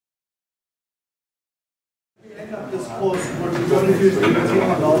wrapping up this course, what we're going to do is we're going to take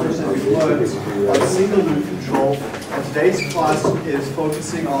our knowledge that we've learned on single loop control, and today's class is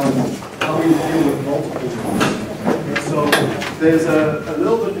focusing on how we deal with multiple loops. So there's a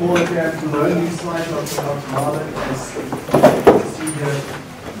little bit more that we have to learn. These slides are from Marlon, as you can see here.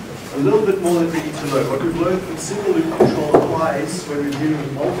 A little bit more that we need to learn. What we've learned from single loop control applies when we're dealing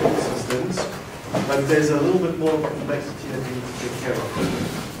with multiple systems, but there's a little bit more complexity that we need to take care of.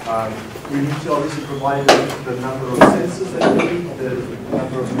 We need to obviously provide the number of sensors that we need, the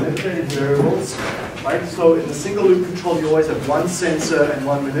number of manipulated variables. Right? So in the single loop control, you always have one sensor and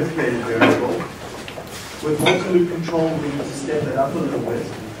one manipulated variable. With multi-loop control, we need to step that up a little bit.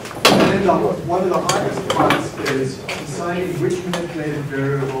 And then one of the hardest parts is deciding which manipulated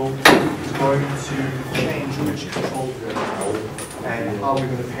variable is going to change which control variable and how we're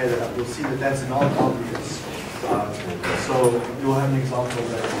going to pair that up. We'll see that that's not obvious. So you'll have an example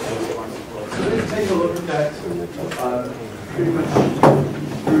of that in those ones as well. So let's take a look at that pretty much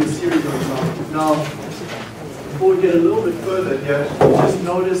through a series of examples. Now, before we get a little bit further here, just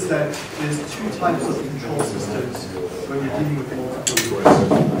notice that there's two types of control systems when we're dealing with multiple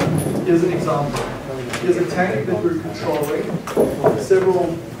loops. Here's an example. Here's a tank that we're controlling,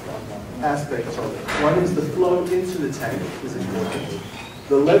 several aspects of it. One is the flow into the tank is important.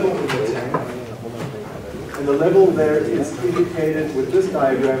 The level in the tank. And the level there is indicated with this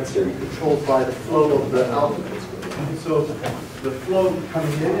diagram to be controlled by the flow of the outlet. So the flow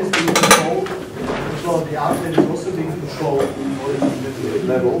coming in is being controlled. The flow of the outlet is also being controlled in order to manipulate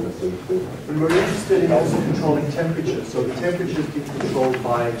level. But we're interested in also controlling temperature. So the temperature is being controlled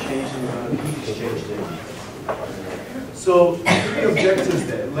by changing the heat exchange there. So three objectives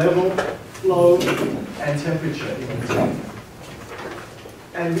there: level, flow, and temperature in the tank.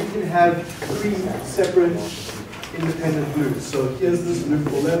 And we can have three separate independent loops. So here's this loop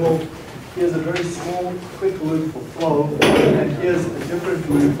for level, here's a very small, quick loop for flow, and here's a different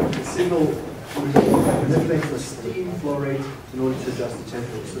loop, a single loop that manipulates the steam flow rate in order to adjust the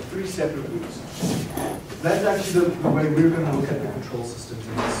temperature. So three separate loops. That's actually the way we're going to look at the control systems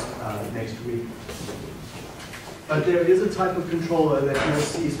in this next week. But there is a type of controller that you'll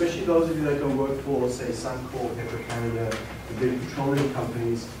see, especially those of you that go work for, say, Suncor, Petro-Canada, the big petroleum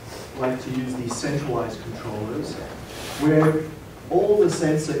companies like to use these centralized controllers, where all the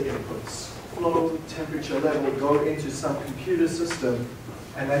sensor inputs, flow, temperature, level, go into some computer system,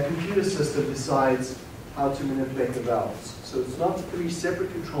 and that computer system decides how to manipulate the valves. So it's not three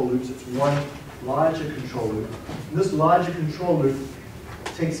separate control loops, it's one larger control loop. And this larger control loop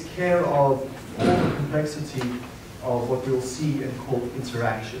takes care of all the complexity of what we'll see and call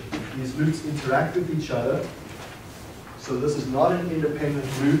interaction. These loops interact with each other. So this is not an independent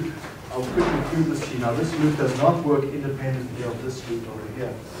loop. I'll quickly prove this to you now. This loop does not work independently of this loop over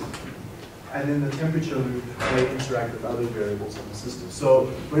here. And in the temperature loop, they interact with other variables in the system. So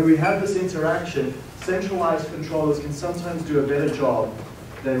when we have this interaction, centralized controllers can sometimes do a better job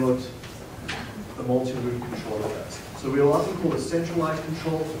than what the multi-loop controller does. So we'll often call a centralized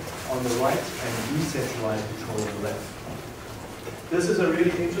control on the right and decentralized control on the left. This is a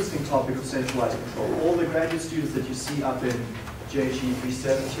really interesting topic of centralized control. All the graduate students that you see up in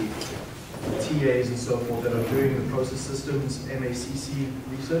ChE3P4, TAs and so forth that are doing the process systems, MACC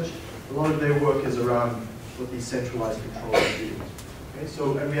research, a lot of their work is around what these centralized controllers do. Okay,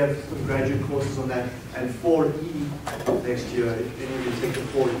 so, and we have some graduate courses on that, and 4E next year, if any of you take the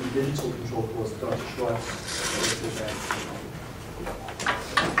 4E digital control course, Dr. Schwartz.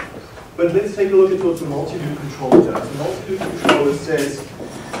 But let's take a look at what the multi-loop controller does. The multi-loop controller says,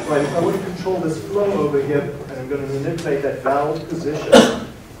 right, if I want to control this flow over here, and I'm going to manipulate that valve position,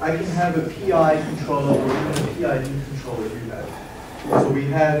 I can have a PI controller or even a PID controller do that. So we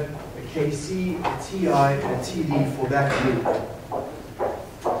have a KC, a TI, and a TD for that loop.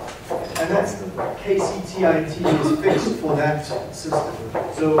 And that's the KC, TI, and TD is fixed for that system.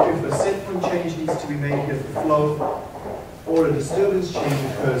 So if a set point change needs to be made here for flow, or a disturbance change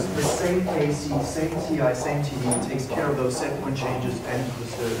occurs, the same KC, same TI, same TD takes care of those set point changes and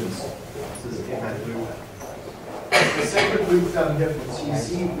disturbances in that loop. A separate loop down here for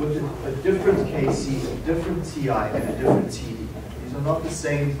TC with a different KC, a different TI, and a different TD. These are not the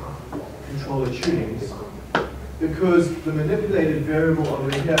same controller tunings, because the manipulated variable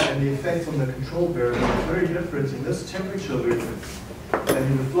over here and the effect on the control variable is very different in this temperature loop than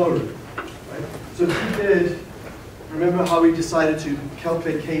in the flow loop. Right? So if you did, remember how we decided to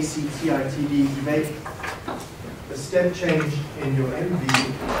calculate KC, TI, TD, you make a step change in your MV,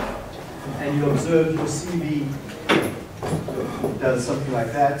 and you observe your CV does something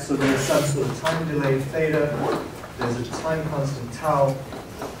like that. So there's some sort of time delay theta, there's a time constant tau,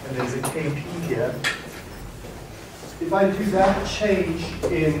 and there's a Kp here. if I do that change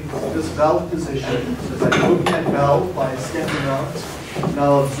in this valve position, so if I open that valve by stepping out, and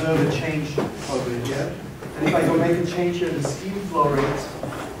I'll observe a change over here. And if I go make a change here in the steam flow rate,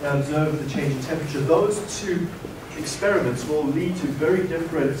 and I observe the change in temperature, those two experiments will lead to very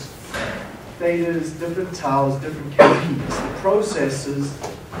different thetas, different taus, different kPs. The processes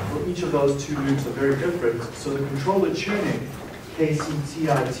for each of those two loops are very different. So the controller tuning,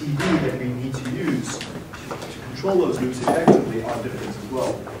 ChE3P4 that we need to use to control those loops effectively are different as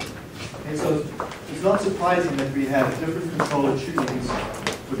well. Okay, so it's not surprising that we have different controller tunings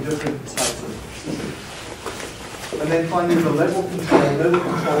for different types of systems. And then finally, the level control. Level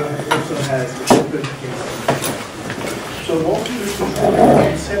control also has a different case. So multi-loop controller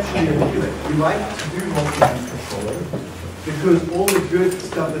is conceptually appealing. We like to do multi-loop controller because all the good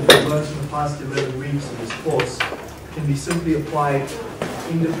stuff that we've learned in the past 11 weeks of this course can be simply applied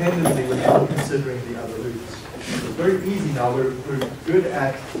independently without considering the other loops. It's very easy now. We're good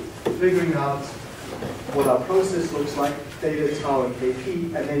at figuring out what our process looks like, theta, tau, and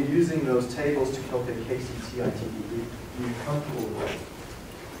kp, and then using those tables to calculate ChE3P4. We're comfortable with that.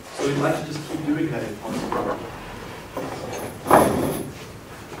 So we'd like to just keep doing that if possible.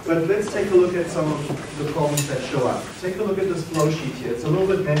 But let's take a look at some of the problems that show up. Take a look at this flow sheet here. It's a little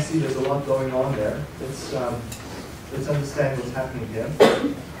bit messy. There's a lot going on there. Let's understand what's happening here.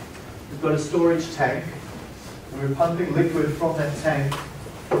 We've got a storage tank. We're pumping liquid from that tank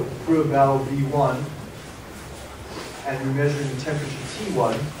through a valve V1, and we're measuring the temperature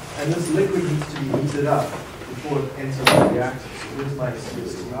T1, and this liquid needs to be heated up before it enters the reactor. So here's my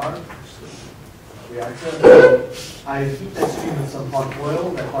CSTR reactor. So I heat that stream with some hot oil.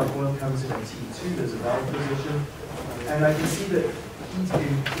 That hot oil comes in at T2, there's a valve position, and I can see that heat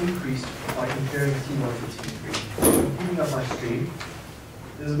being increased by comparing T1 to T3. So I'm heating up my stream.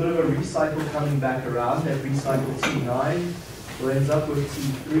 There's a bit of a recycle coming back around. That recycle T9 blends up with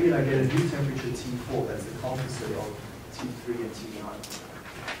T3, and I get a new temperature T4. That's the composite of T3 and T9.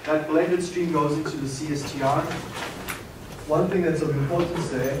 That blended stream goes into the CSTR. One thing that's of importance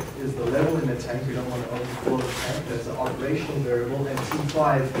there is the level in the tank. We don't want to overflow the tank. That's an operational variable, and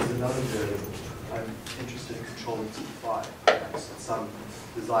T5 is another variable. I'm interested in controlling T5 at some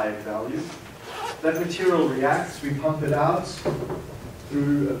desired value. That material reacts. We pump it out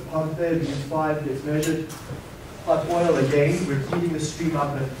through a pump there. V5 gets measured. Hot oil again. We're heating the stream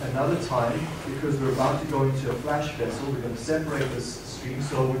up another time because we're about to go into a flash vessel. We're going to separate this stream,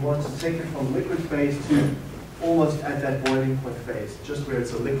 so we want to take it from liquid phase to almost at that boiling point phase, just where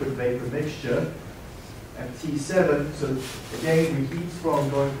it's a liquid vapor mixture. At T7, so again we heat from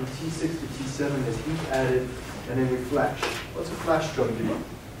going from T6 to T7, there's heat added, and then we flash. What's a flash drum do?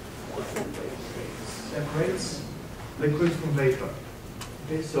 Separates liquid from vapor.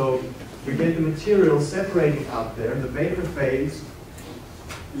 Okay, so we get the material separating out there. The vapor phase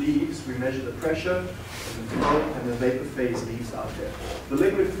leaves. We measure the pressure and the flow, and the vapor phase leaves out there. The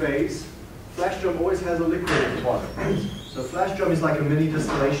liquid phase, flash drum always has a liquid at the bottom. So flash drum is like a mini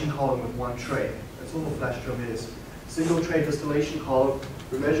distillation column with one tray. That's all a flash drum is. Single tray distillation column.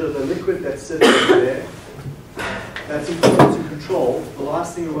 We measure the liquid that's sitting there. That's important to control. The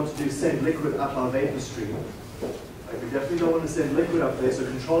last thing we want to do is send liquid up our vapor stream. We definitely don't want to send liquid up there, so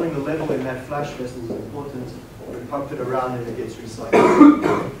controlling the level in that flash vessel is important. We pump it around and it gets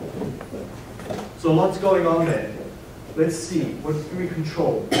recycled. So lots going on there. Let's see, what do we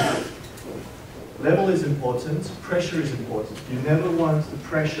control? Level is important, pressure is important. You never want the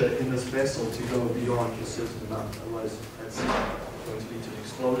pressure in this vessel to go beyond a certain amount, otherwise that's going to lead to an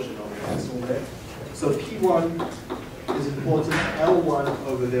explosion on the vessel there. So P1 is important, L1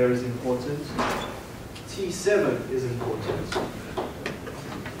 over there is important. T7 is important.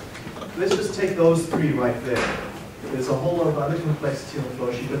 Let's just take those three right there. There's a whole lot of other complexity on the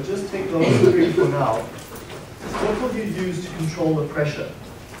flow sheet, but just take those three for now. What will you use to control the pressure?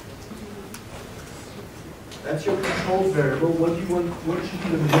 That's your control variable. What do you want? What should be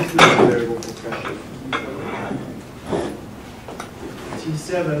the manipulated variable for pressure?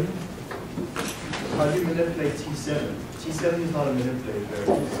 T7. How do you manipulate T7? T7 is not a manipulated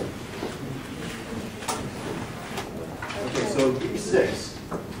variable. Okay, so V6.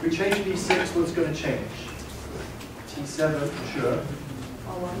 If we change V6, what's going to change? T7, sure.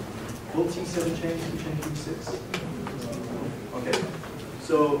 Will T7 change if we change V6? Okay,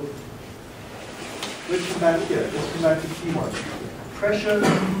 so let's come back here. Let's come back to T1. Pressure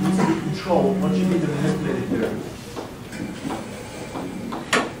needs to be controlled. What should be the manipulated variable?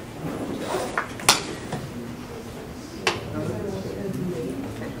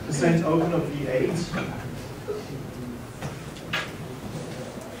 Percent open of V8.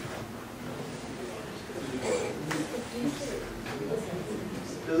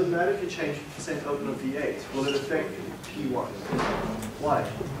 doesn't matter if you change percent open of V8. Will it affect P1? Why?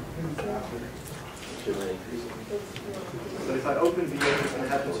 But if I open V8, what's going to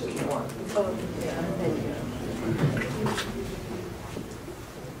happen to P1?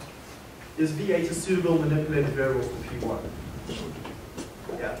 Is V8 a suitable manipulated variable for P1?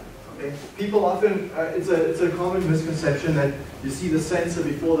 Yeah. Okay. People often, it's a common misconception that you see the sensor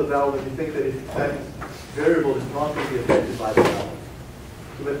before the valve and you think that if that variable is not going to be affected by the valve.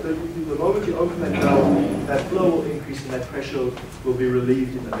 So that the moment you open that valve, that flow will increase and that pressure will be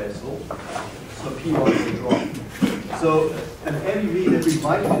relieved in the vessel. So P1 will drop. So an MEV that we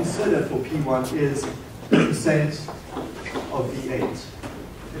might consider for P1 is the percent of V8.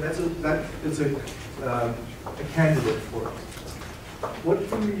 And that is a candidate for it. What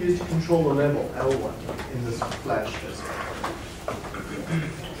can we use to control the level, L1, in this flash vessel?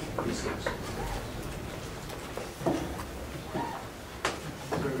 V6.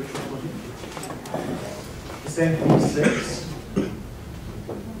 Percent V6.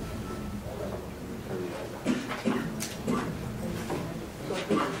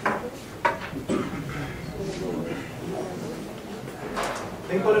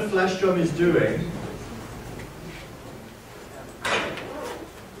 Think what a flash drum is doing.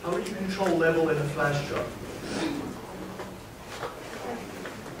 How would you control level in a flash drum?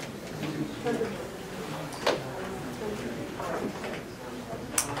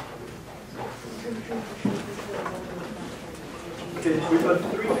 Okay, we've got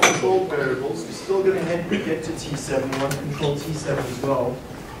 3 control variables. We're still going to get to T7. We want to control T7 as well.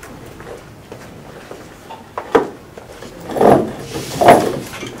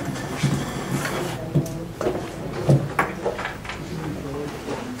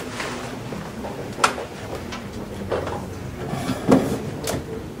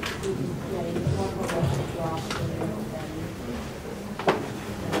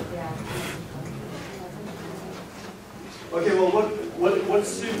 Okay, well, what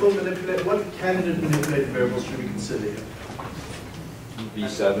candidate manipulated variables should we consider here?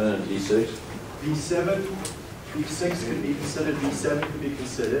 V7 and V6? V7, V6 could be considered, V7 could be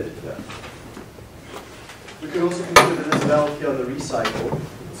considered. Yeah. We could also consider this valve here, the recycle.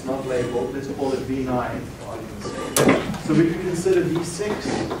 It's not labeled, let's call it V9, for argument's sake. So we can consider V6,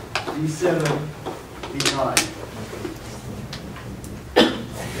 V7, V9.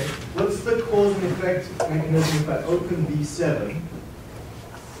 What's the cause and effect mechanism if I open V7?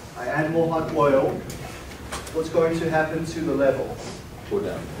 I add more hot oil. What's going to happen to the level? Go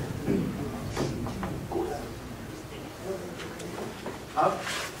down. Up?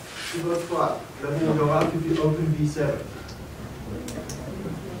 You go up. Level will go up if you open V7.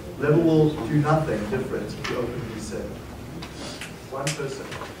 Level will do nothing different if you open V7.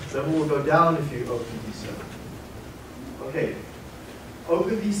 1%. Level will go down if you open V7. Okay.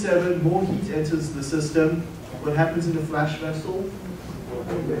 Open V7, more heat enters the system. What happens in the flash vessel?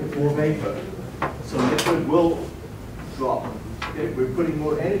 More vapor. So liquid will drop. Okay, we're putting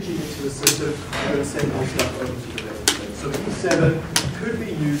more energy into the system, we're going to send more stuff over to the vapor. So V7 could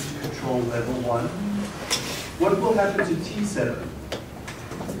be used to control level 1. What will happen to T7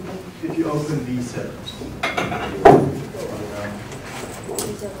 if you open V7?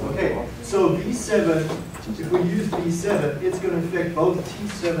 Okay, so V7, if we use V7, it's going to affect both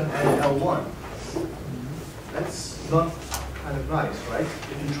T7 and L1. That's not kind of nice, right?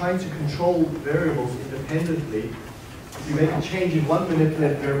 If you're trying to control variables independently, if you make a change in one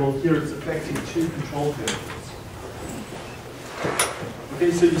manipulated variable, here it's affecting 2 control variables.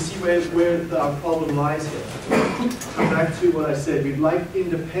 Okay, so you see where our problem lies here. Come back to what I said, we'd like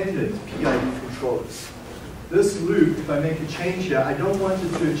independent PID controllers. This loop, if I make a change here, I don't want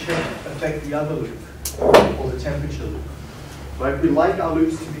it to affect the other loop, or the temperature loop. Right? We like our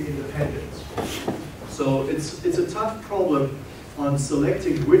loops to be independent. So it's a tough problem on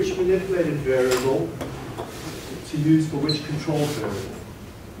selecting which manipulated variable to use for which control variable.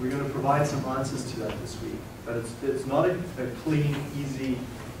 We're going to provide some answers to that this week. But it's not a clean, easy,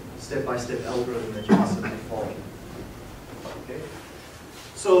 step-by-step algorithm that you can simply follow. Okay?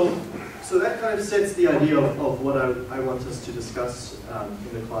 So that kind of sets the idea of what I want us to discuss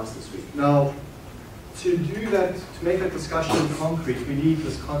in the class this week. Now, to do that, to make that discussion concrete, we need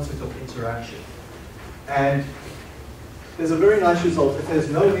this concept of interaction. And there's a very nice result. If there's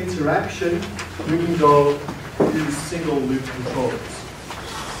no interaction, we can go use single loop controllers.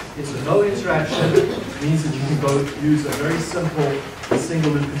 Okay, so no interaction means that you can go use a very simple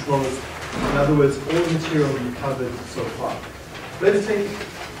single loop controllers. In other words, all the material we've covered so far. Let's take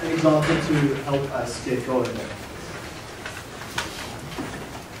an example to help us get going there.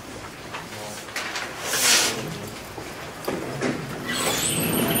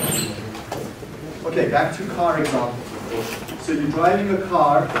 Okay, back to car example. So you're driving a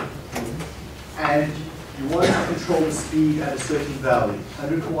car and you want to control the speed at a certain value,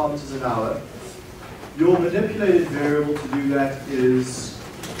 100 kilometers an hour. Your manipulated variable to do that is,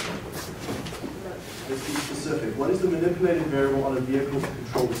 let's be specific. What is the manipulated variable on a vehicle to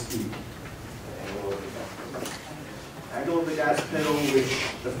control the speed? Angle of the gas pedal, which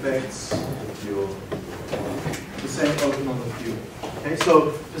affects percent open on the fuel. Okay,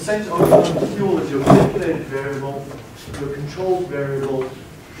 so percent open on the fuel is your manipulated variable. Your controlled variable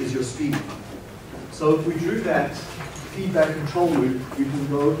is your speed. So if we drew that feedback control loop, we can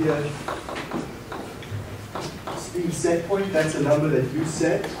go here. Speed set point, that's a number that you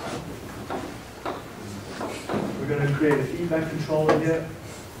set. We're going to create a feedback controller here.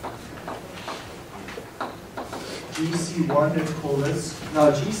 GC1, let's call this.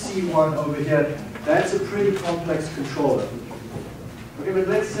 Now GC1 over here, that's a pretty complex controller. Okay, but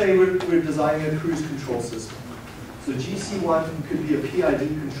let's say we're designing a cruise control system. So GC1 could be a PID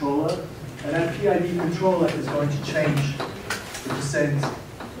controller, and that PID controller is going to change the percent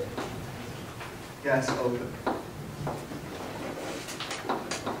gas open.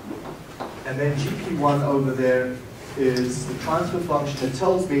 And then GP1 over there is the transfer function that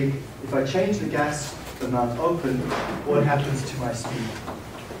tells me if I change the gas amount open, what happens to my speed.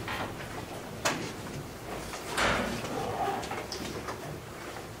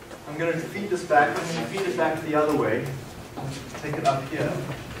 I'm going to feed this back, I'm going to feed it back the other way. Take it up here.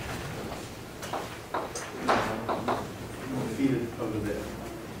 Feed it over there.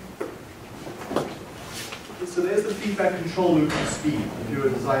 So there's the feedback control loop for speed. If you were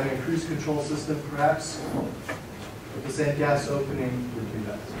designing a cruise control system, perhaps, a percent gas opening would do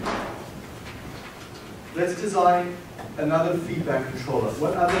that. Let's design another feedback controller.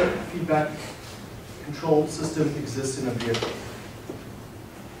 What other feedback control system exists in a vehicle?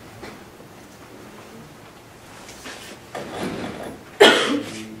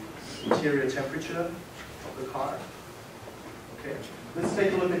 Interior temperature of the car. Okay, let's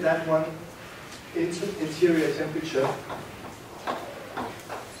take a look at that one. Interior temperature.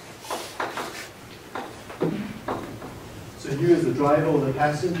 So you as the driver or the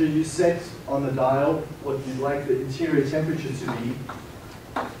passenger, you set on the dial what you'd like the interior temperature to be.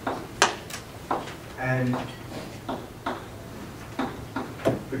 And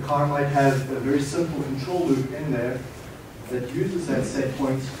the car might have a very simple control loop in there that uses that set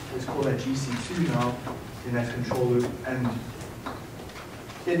point. Let's call that GC2 now in that control loop. And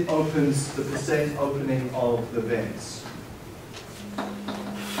it opens the percent opening of the vents.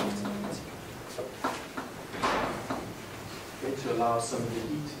 Okay, to allow some of the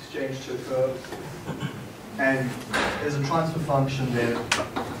heat exchange to occur. And there's a transfer function there,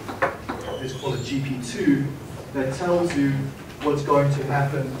 it's called a GP2, that tells you what's going to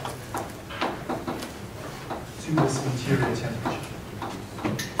happen to this interior temperature.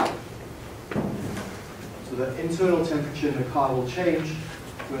 So the internal temperature in the car will change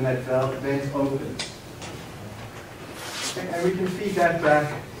when that vent opens. Okay, and we can feed that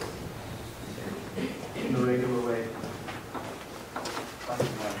back in the regular way.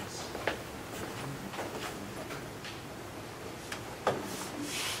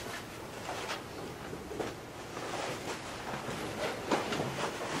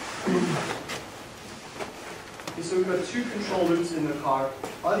 Okay, so we've got two control loops in the car.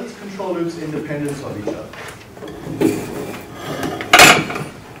 Are these control loops independent of each other?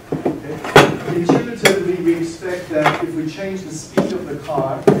 Intuitively, we expect that if we change the speed of the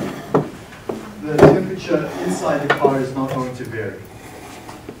car, the temperature inside the car is not going to vary.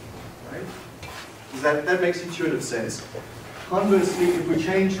 Right? That makes intuitive sense. Conversely, if we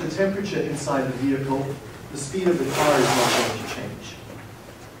change the temperature inside the vehicle, the speed of the car is not going to change.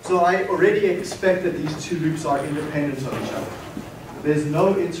 So I already expect that these two loops are independent of each other. There's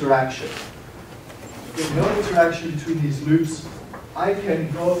no interaction. There's no interaction between these loops. I can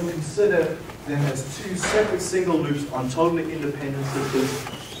go and consider them as two separate single loops on totally independent systems.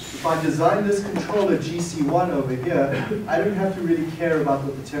 If I design this controller GC1 over here, I don't have to really care about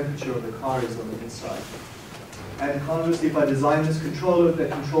what the temperature of the car is on the inside. And conversely, if I design this controller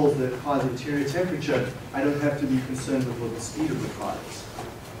that controls the car's interior temperature, I don't have to be concerned with what the speed of the car is.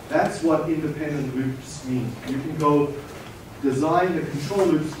 That's what independent loops mean. You can go design the control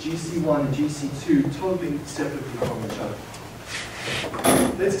loops GC1 and GC2 totally separately from each other.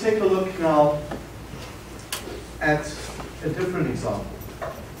 Let's take a look now at a different example.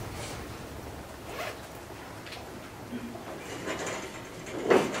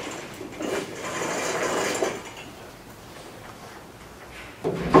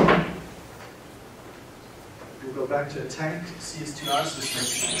 We'll go back to a tank CS2R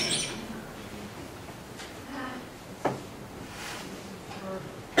system.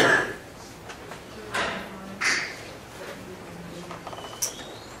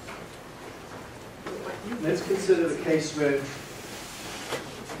 let's consider the case where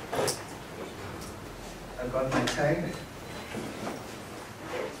I've got my tank,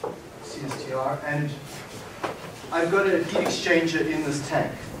 CSTR, and I've got a heat exchanger in this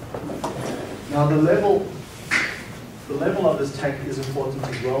tank. Now the level of this tank is important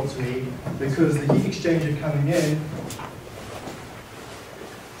as well to me, because the heat exchanger coming in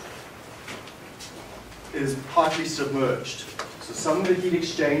is partly submerged. So some of the heat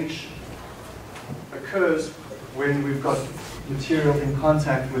exchange occurs when we've got material in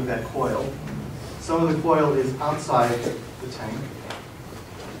contact with that coil. Some of the coil is outside the tank.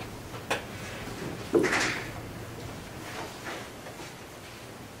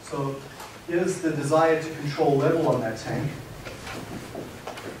 So here's the desire to control level on that tank.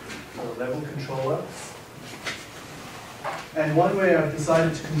 So a level controller. And one way I've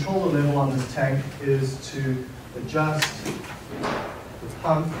decided to control the level on this tank is to adjust the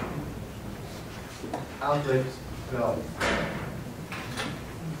pump outlet valve.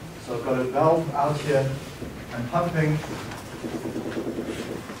 So I've got a valve out here, I'm pumping,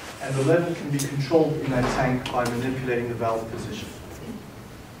 and the level can be controlled in that tank by manipulating the valve position.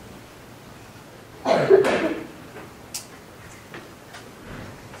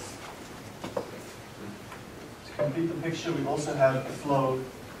 To complete the picture, we also have the flow,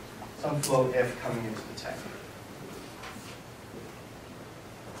 some flow F coming into the tank.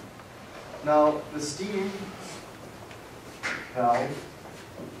 Now, the steam valve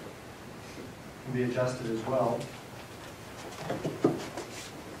can be adjusted as well.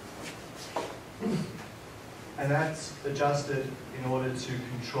 And that's adjusted in order to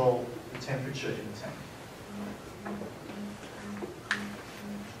control the temperature in the tank.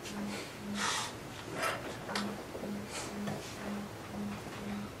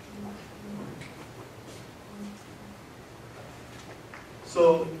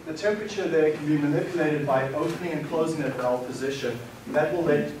 So the temperature there can be manipulated by opening and closing that valve position. That will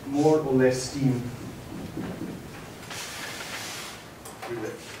let more or less steam through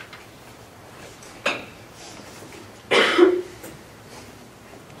there.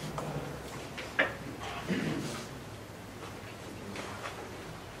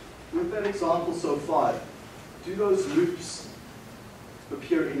 With that example so far, do those loops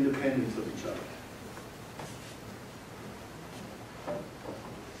appear independent of each other?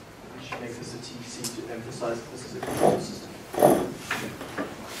 We should make this a TC to emphasize that this is a control system.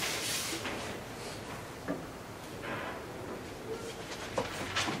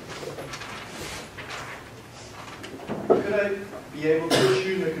 Could I be able to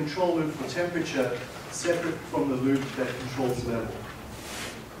tune the control loop for temperature separate from the loop that controls level?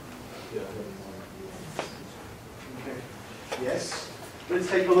 Okay. Yes. Let's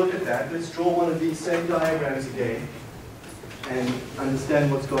take a look at that. Let's draw one of these same diagrams again and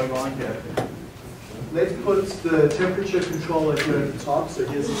understand what's going on here. Let's put the temperature controller here at the top. So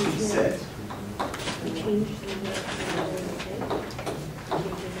here's a heat set.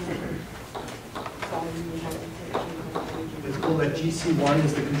 Let's call that GC1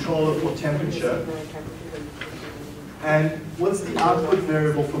 is the controller for temperature. And what's the output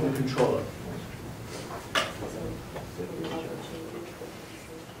variable from the controller?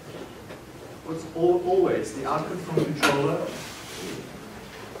 What's always the output from the controller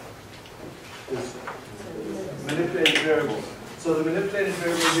is manipulated variable. So the manipulated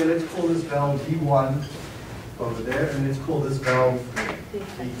variable here, let's call this valve V1 over there, and let's call this valve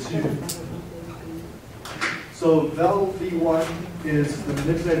V2. So valve V1 is the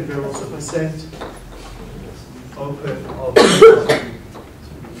manipulated variable, so percent open of the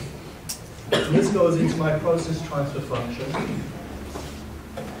and this goes into my process transfer function.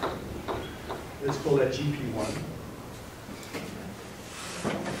 Let's call that GP1.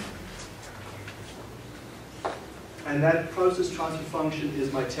 And that process transfer function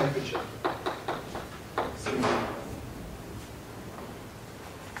is my temperature.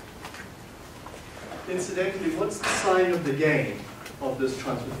 Incidentally, what's the sign of the gain of this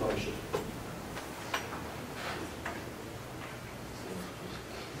transfer function?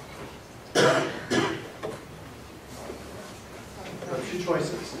 There are two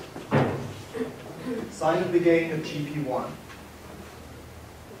choices. Sign of the gain of GP1. Want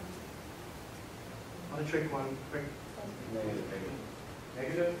to trick one quick? Negative.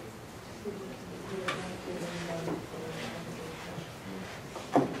 Negative?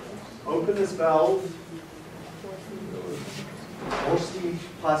 Open this valve. More steam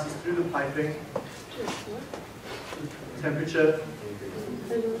passes through the piping. Temperature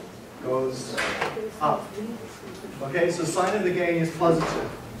goes up. Okay, so sign of the gain is positive.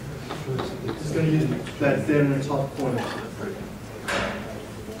 Just going to use that there in the top corner.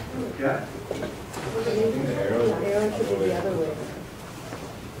 Yeah? The arrow should be the other way.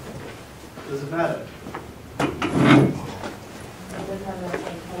 Does it matter?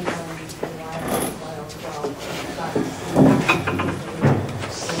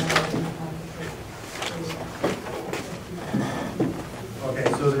 Okay,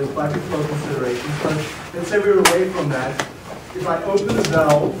 so there's bucket flow considerations, but let's say we're away from that. If I open the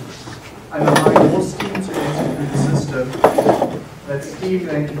valve, I'm allowing more steam to enter through the system. That steam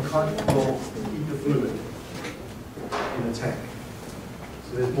then can will heat the fluid in the tank.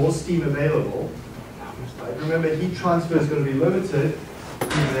 So there's more steam available. Right? Remember, heat transfer is going to be limited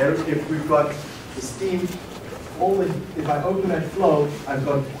in there. If we've got the steam, if I open that flow, I've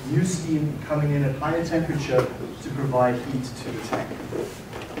got new steam coming in at higher temperature to provide heat to the tank.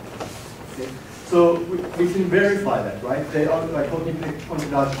 Okay. So we can verify that, right? They are, like Courtney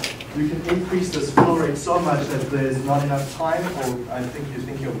pointed out, we can increase this flow rate so much that there's not enough time, or I think you're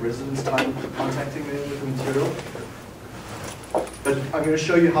thinking of residence time contacting the material. But I'm going to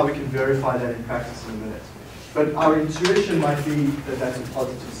show you how we can verify that in practice in a minute. But our intuition might be that that's a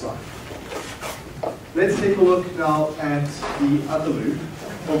positive sign. Let's take a look now at the other loop.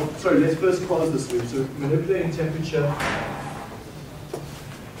 Oh, sorry, let's first close this loop. So manipulating temperature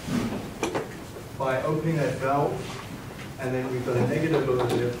by opening that valve, and then we've got a negative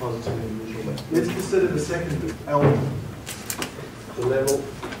over there, positive in the usual way. Let's consider the second loop, L, the level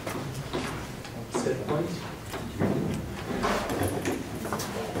set point.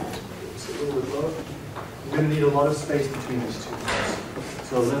 It's a little bit lower. We're going to need a lot of space between these two.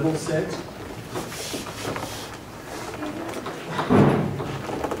 So level set.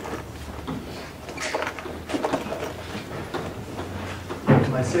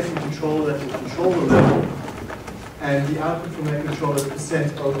 My second controller that will control the level, and the output from that controller is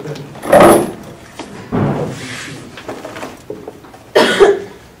percent open.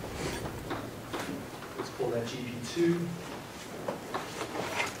 Let's call that GP2.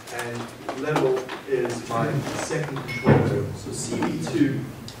 And level is my second control variable. So CB2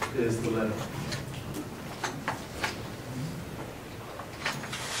 is the level.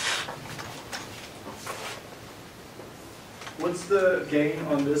 What's the gain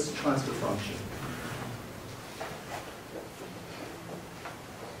on this transfer function?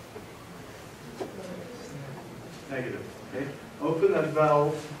 Negative, okay? Open that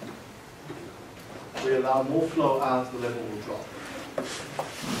valve, we allow more flow out, the level will drop.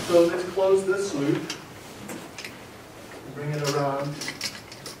 So let's close this loop, bring it around,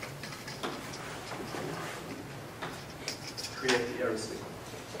 create the error signal.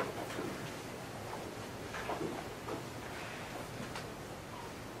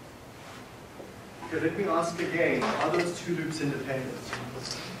 Okay, let me ask again, are those two loops independent?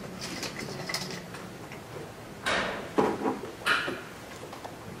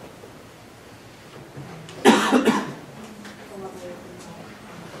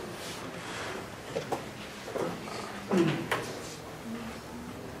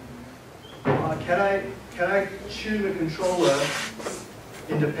 Can I tune the controller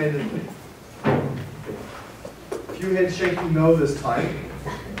independently? A few heads shaking no this time.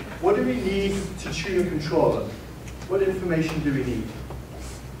 What do we need to tune a controller? What information do we need?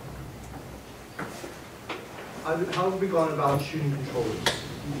 How have we gone about tuning controllers?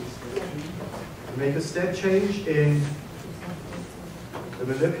 Make a step change in the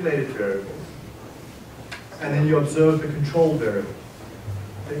manipulated variable, and then you observe the control variable.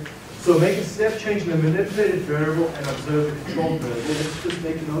 Okay? So make a step change in the manipulated variable and observe the control variable. Let's just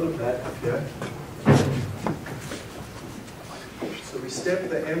make a note of that up here. So we step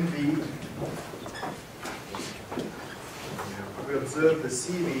the MV, we observe the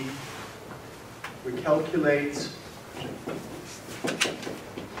CV, we calculate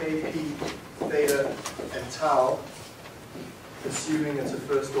KP, theta, and tau, assuming it's a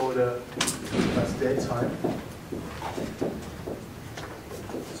first order plus dead time.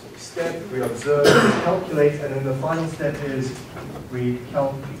 So we step, we observe, we calculate, and then the final step is we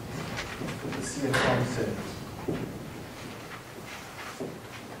calculate the CFR settings.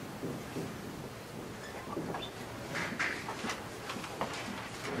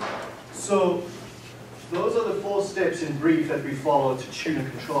 So those are the 4 steps in brief that we follow to tune a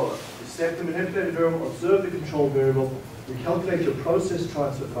controller. We step the manipulated variable, observe the control variable, we calculate your process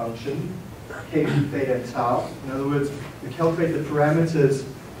transfer function, kp, theta, and tau. In other words, we calculate the parameters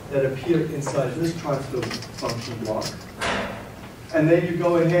that appear inside this transfer function block. And then you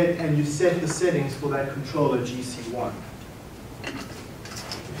go ahead and you set the settings for that controller GC1.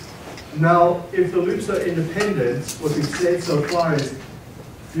 Now, if the loops are independent, what we've said so far is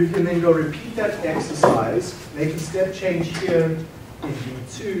you can then go repeat that exercise, make a step change here in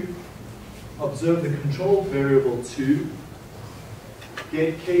V2, observe the control variable 2,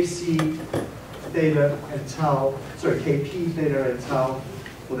 get Kc theta and tau, Kp theta and tau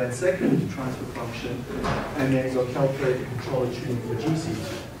for that second transfer function, and then go calculate the controller tuning for GC2.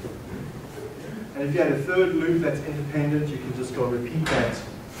 And if you had a third loop that's independent, you can just go repeat that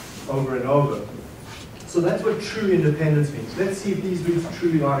over and over. So that's what true independence means. Let's see if these loops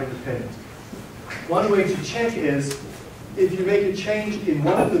truly are independent. One way to check is, if you make a change in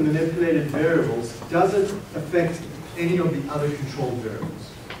one of the manipulated variables, does it affect any of the other controlled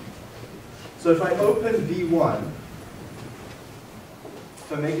variables? So if I open V1,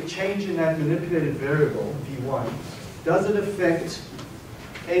 if I make a change in that manipulated variable, V1, does it affect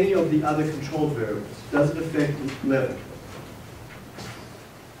any of the other controlled variables? Does it affect level?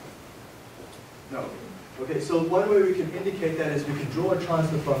 No. Okay, so one way we can indicate that is we can draw a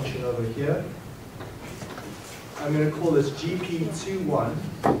transfer function over here. I'm going to call this GP21.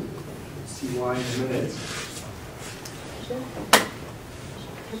 See why in a minute.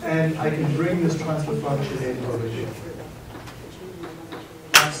 And I can bring this transfer function in over here.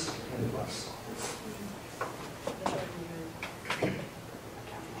 Plus and plus.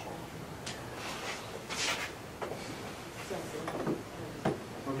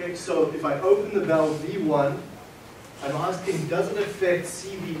 Okay, so if I open the valve V1, I'm asking, does it affect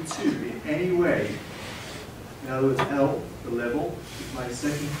CV2 in any way? In other words, L, the level, is my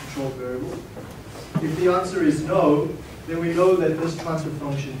second control variable. If the answer is no, then we know that this transfer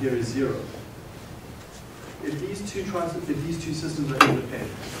function here is 0. If these two systems are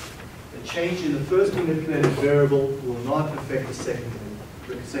independent, a change in the first manipulated variable will not affect the second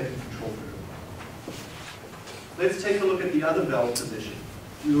control variable. Let's take a look at the other valve position.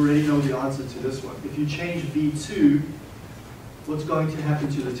 We already know the answer to this one. If you change V2, what's going to happen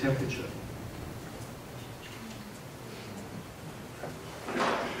to the temperature?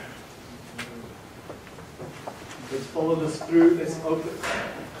 Let's follow this through. Let's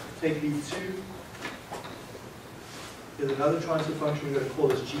take V2. There's another transfer function we're going to call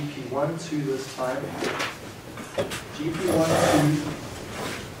this GP12 this time. GP12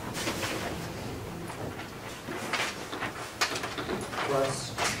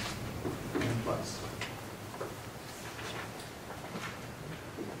 plus and plus.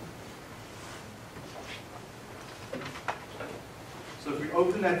 So if we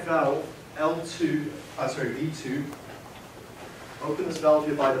open that valve, V2, open this valve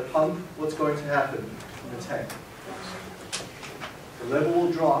here by the pump, what's going to happen in the tank? The level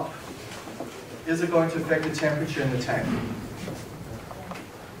will drop. Is it going to affect the temperature in the tank?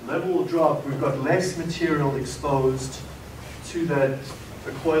 The level will drop. We've got less material exposed to the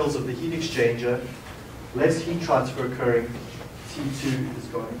coils of the heat exchanger, less heat transfer occurring. T is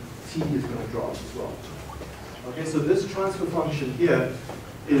going to drop as well. Okay, so this transfer function here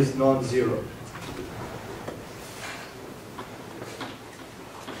is non-zero.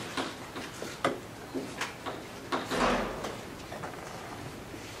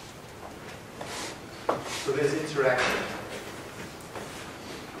 So there's interaction.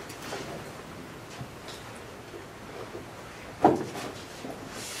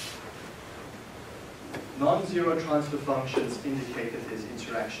 Non-zero transfer functions indicate that there's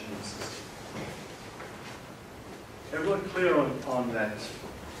interaction in the system. Everyone clear on that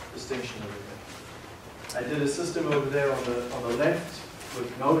distinction over there? I did a system over there on the left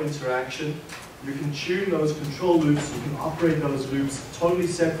with no interaction. You can tune those control loops, you can operate those loops totally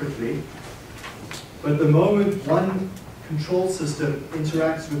separately. But the moment one control system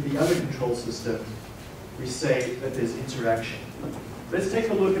interacts with the other control system, we say that there's interaction. Let's take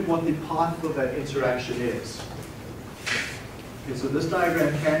a look at what the path of that interaction is. Okay, so this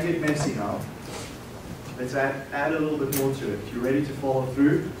diagram can get messy now. Let's add a little bit more to it. If you're ready to follow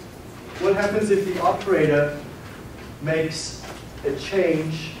through. What happens if the operator makes a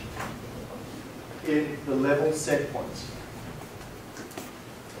change in the level set point?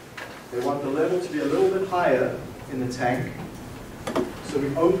 They want the level to be a little bit higher in the tank. So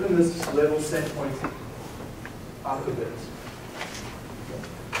we open this level set point up a bit.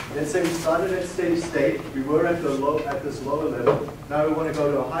 Let's say we started at steady state. We were at this lower level. Now we want to go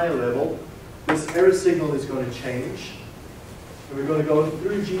to a higher level. This error signal is going to change. And we're going to go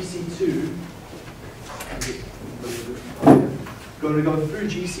through GC2. Going to go through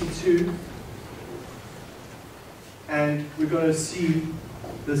GC2. And we're going to see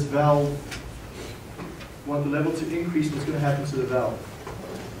this valve. We want the level to increase. What's going to happen to the valve?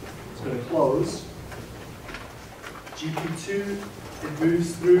 It's going to close. GP2, it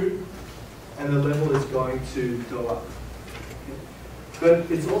moves through, and the level is going to go up.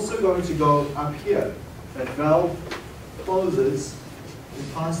 But it's also going to go up here. That valve closes, we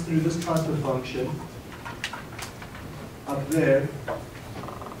pass through this transfer function up there,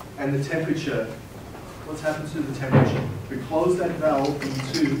 and the temperature. What's happened to the temperature? We close that valve,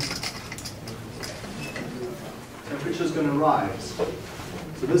 V2, temperature is going to rise.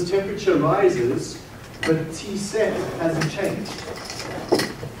 So this temperature rises, but T set hasn't changed.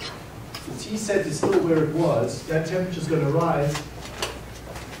 The T set is still where it was. That temperature is going to rise.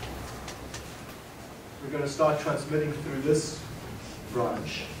 We're going to start transmitting through this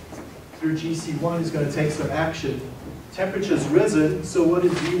branch. Through GC1 is going to take some action. Temperature's risen, so what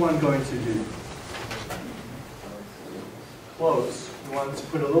is V1 going to do? Close. We want to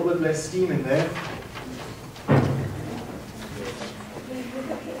put a little bit less steam in there.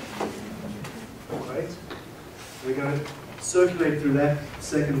 Right? We're going to circulate through that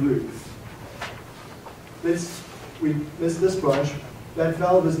second loop. We miss this branch. That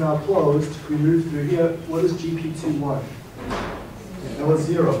valve is now closed. We move through here. What is GP21? That was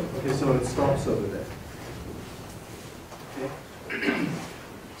 0. Okay, so it stops over there. Okay.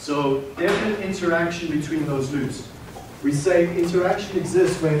 So definite interaction between those loops. We say interaction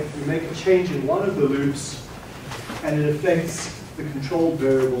exists when we make a change in one of the loops and it affects the control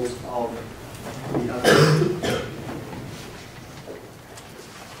variables of the other.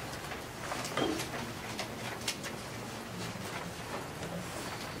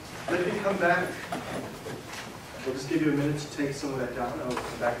 Let me come back. We'll just give you a minute to take some of that down. I'll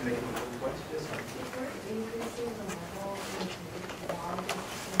come back and make a little point. Yes,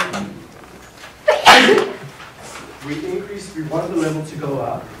 we want the level to go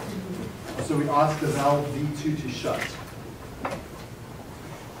up, so we ask the valve V2 to shut.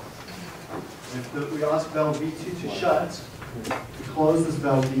 If we ask valve V2 to shut, we close this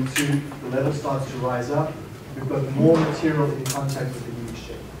valve V2, the level starts to rise up, we've got more material in contact with the heat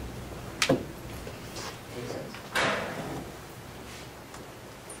exchange. Makes sense?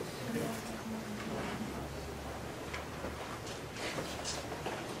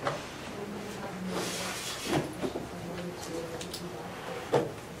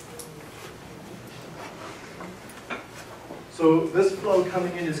 So this flow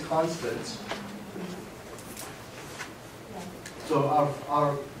coming in is constant. So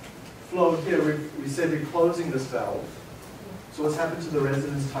our flow here, we said we're closing this valve. So what's happened to the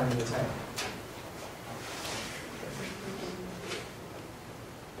residence time in the tank?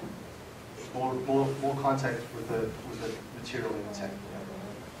 More contact with the material in the tank.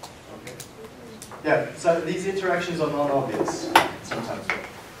 Okay. Yeah, so these interactions are not obvious sometimes.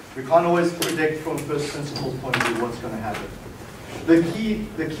 We can't always predict from first principles point of view what's going to happen. The key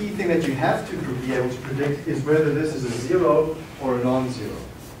thing that you have to be able to predict is whether this is a 0 or a non-zero.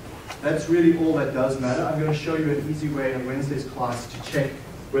 That's really all that does matter. I'm going to show you an easy way in Wednesday's class to check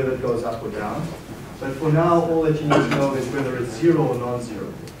whether it goes up or down. But for now, all that you need to know is whether it's 0 or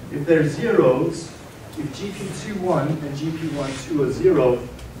non-zero. If they're zeros, if GP21 and GP12 are 0,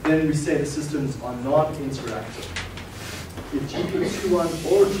 then we say the systems are not interactive. If GP21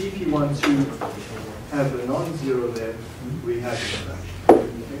 or GP12 have a non-zero there, we have interaction. Okay?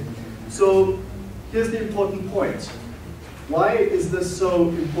 So here's the important point. Why is this so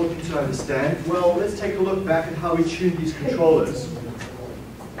important to understand? Well, let's take a look back at how we tune these controllers.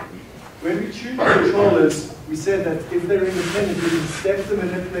 When we tune the controllers, we said that if they're independent, we can step the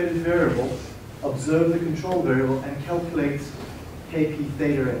manipulated variable, observe the control variable, and calculate Kp,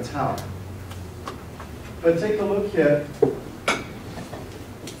 theta, and tau. But take a look here.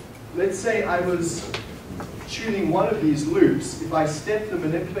 Let's say I was tuning one of these loops. If I step the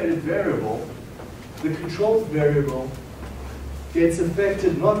manipulated variable, the control variable gets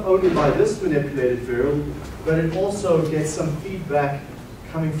affected not only by this manipulated variable, but it also gets some feedback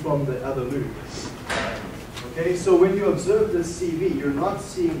coming from the other loop. Okay, so when you observe this CV, you're not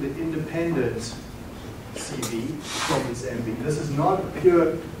seeing the independent CV from this MV. This is not a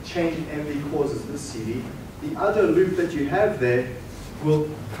pure change MV causes this CV. The other loop that you have there will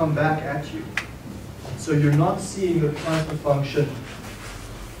come back at you. So you're not seeing the transfer function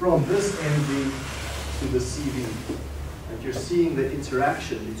from this MV to the CV. And you're seeing the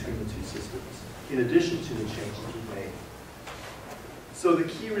interaction between the two systems, in addition to the change that you made. So the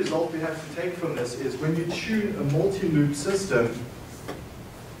key result we have to take from this is when you tune a multi-loop system,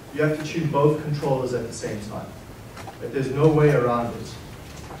 you have to tune both controllers at the same time. But there's no way around it.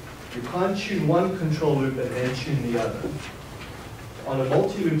 You can't tune one control loop and then tune the other. On a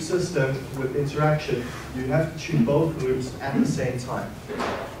multi-loop system with interaction, you have to tune both loops at the same time.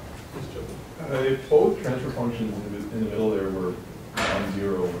 If both transfer functions in the middle there were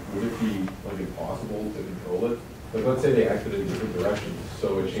non-zero, would it be like impossible to control it? Like let's say they acted in different directions,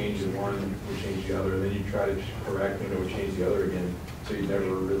 so a change in one would change the other, and then you try to correct and it would change the other again, so you never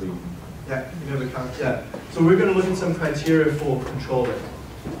really... Yeah, you never count, yeah. So we're going to look at some criteria for controlling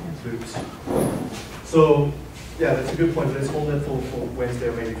loops. So, yeah, that's a good point. Let's hold that for Wednesday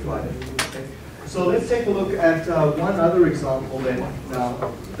or maybe Friday. Okay. So let's take a look at one other example then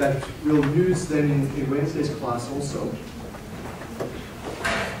now that we'll use then in Wednesday's class also.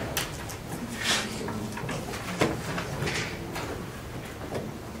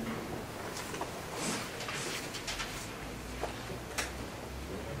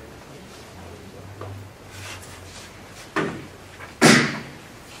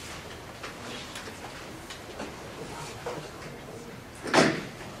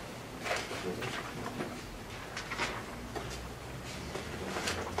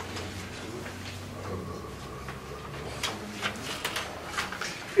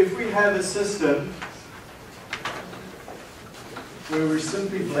 If we have a system where we're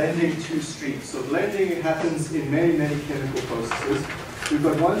simply blending two streams, so blending happens in many, many chemical processes. We've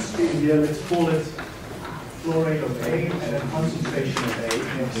got one stream here, let's call it flow rate of A and a concentration of A,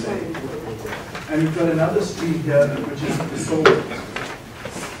 XA. And we've got another stream here, which is the solvent.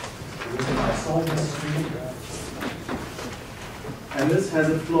 This is my solvent stream. And this has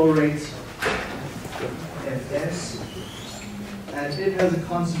a flow rate Fs. And it has a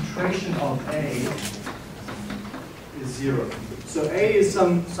concentration of A is 0. So A is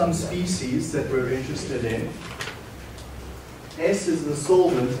some species that we're interested in. S is the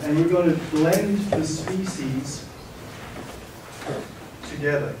solvent, and we're going to blend the species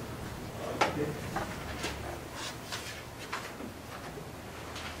together. Okay.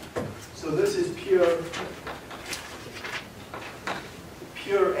 So this is pure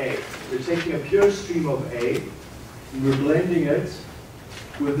A. We're taking a pure stream of A, and we're blending it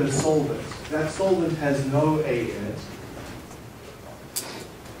with a solvent. That solvent has no A in it.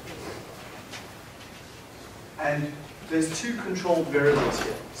 And there's two controlled variables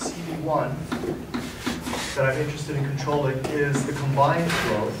here. CD1 that I'm interested in controlling is the combined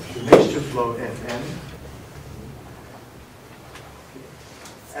flow, the mixture flow Fm.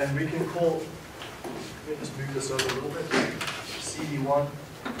 And we can call, let me just move this over a little bit. CD1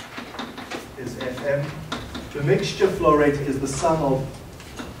 is Fm. The mixture flow rate is the sum of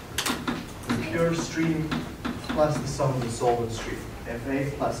the pure stream plus the sum of the solvent stream, Fa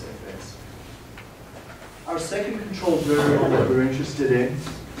plus Fs. Our second controlled variable that we're interested in,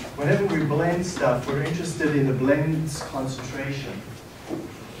 whenever we blend stuff, we're interested in the blend's concentration.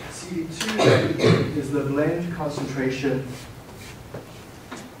 CD2 is the blend concentration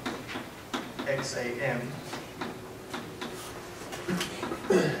XAM.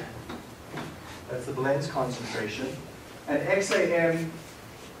 That's the blend's concentration. And XAM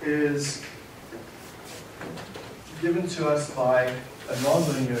is given to us by a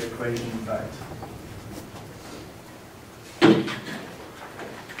nonlinear equation, in fact.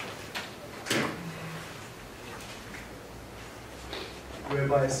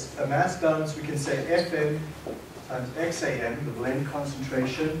 Whereby a mass balance, we can say Fm times XAM, the blend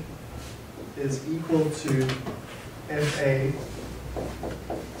concentration, is equal to Fa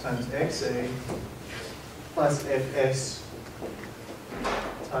times XA plus Fs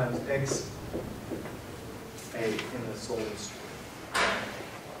times XA in the solvent stream.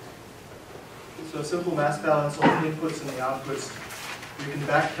 So a simple mass balance of the inputs and the outputs, we can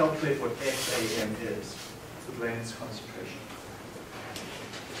back calculate what XAM is, the blend's concentration.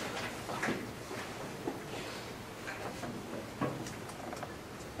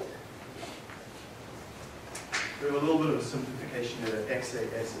 We have a little bit of a simplification here that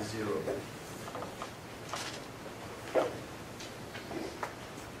XAS is 0.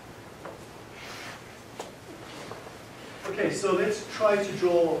 Okay, so let's try to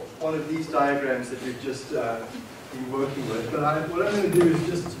draw one of these diagrams that we've just been working with. But what I'm going to do is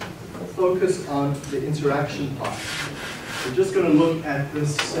just focus on the interaction part. We're just going to look at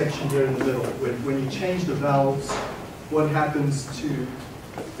this section here in the middle. When you change the valves, what happens to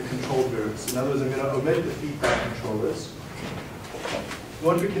the control variables. In other words, I'm going to omit the feedback controllers.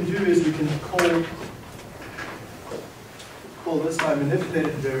 What we can do is we can call this my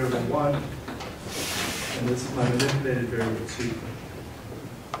manipulated variable 1, and this is my manipulated variable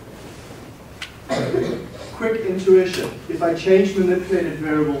 2. Quick intuition. If I change manipulated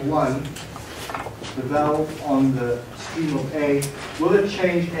variable 1, the valve on the stream of A, will it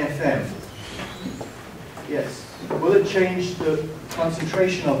change Fm? Yes. Will it change the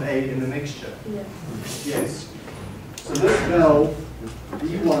concentration of A in the mixture? Yes. Yes. So this valve,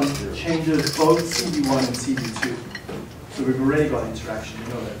 B1, changes both CD1 and CD2. So So we've already got interaction, you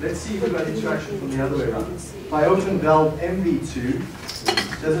know that. Let's see if we've got interaction from the other way around. If I open valve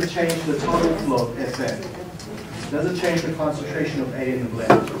MV2, does it change the total flow of FM? Does it change the concentration of A in the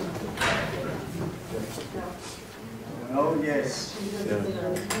blend? No, yes.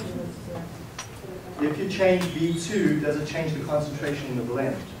 If you change V2, does it change the concentration in the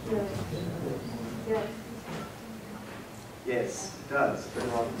blend? Yes, it does.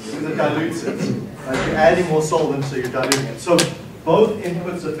 Because it dilutes it. Like you're adding more solvent, so you're diluting it. So both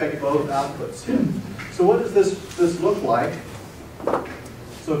inputs affect both outputs. So what does this look like?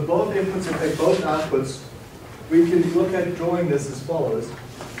 So if both inputs affect both outputs, we can look at drawing this as follows.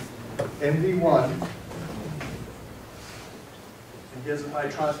 MV1, and here's my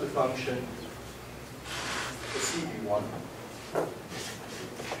transfer function for CV1.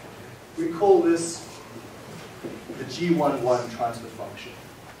 We call this the G11 transfer function.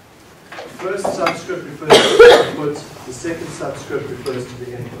 The first subscript refers to the output, the second subscript refers to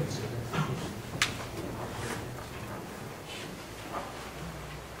the input.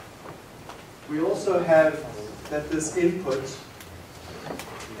 We also have that this input,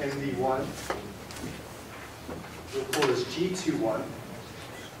 MV1, we'll call this G21.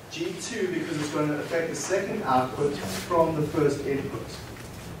 G2 because it's going to affect the second output from the first input.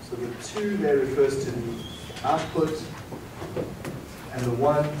 So the 2 there refers to the output, and the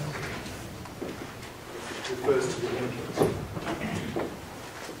 1 refers to the input.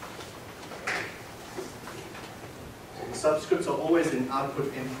 So the subscripts are always in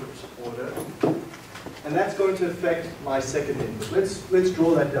output-input order. And that's going to affect my second input. Let's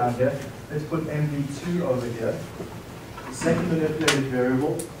draw that down here. Let's put MV2 over here. The second manipulated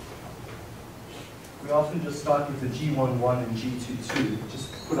variable. We often just start with the G11 and G22.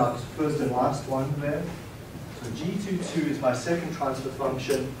 Just put our first and last one there. So G22 is my second transfer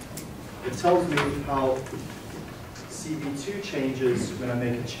function. It tells me how CV2 changes when I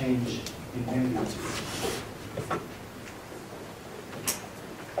make a change in MV2.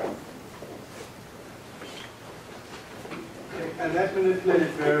 And that manipulated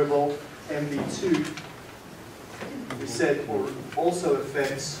variable, MV2, we said also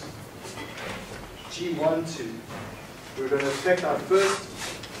affects G12. We're going to affect our first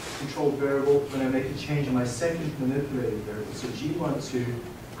controlled variable when I make a change in my second manipulated variable. So G12.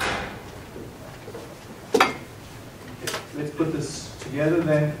 Okay, let's put this together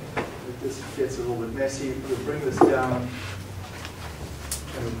then. If this gets a little bit messy, we'll bring this down.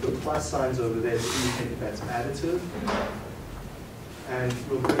 And we'll put plus signs over there to indicate that that's additive. And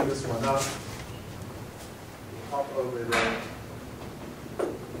we'll bring this one up, hop over there,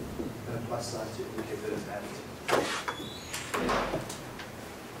 and a plus sign to indicate that it's additive.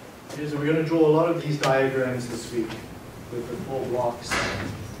 Okay, so we're going to draw a lot of these diagrams this week with the 4 blocks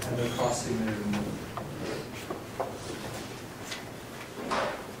and the crossing there.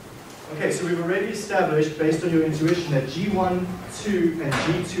 Okay, so we've already established, based on your intuition, that G12 and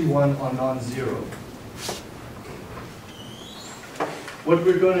G21 are non-zero. What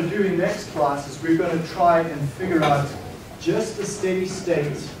we're going to do in next class is we're going to try and figure out just the steady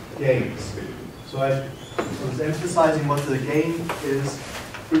state gains. So I was emphasizing what the gain is.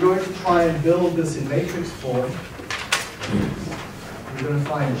 We're going to try and build this in matrix form. We're going to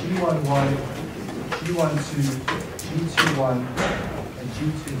find G11, G12, G21, and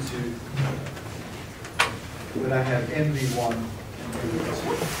G22 when I have MV1 and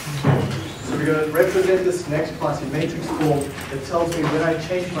MV2. So we're going to represent this next class in matrix form that tells me when I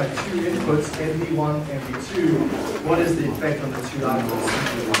change my 2 inputs, MV1, MV2, what is the effect on the 2 outputs?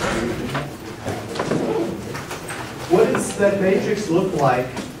 What does that matrix look like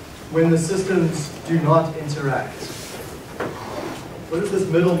when the systems do not interact? What does this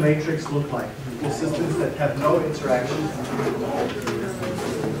middle matrix look like for systems that have no interaction?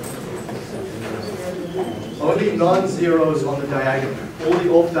 Only non-zeros on the diagonal. All the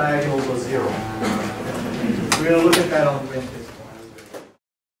off diagonals are 0. We're going to look at that on Wednesday.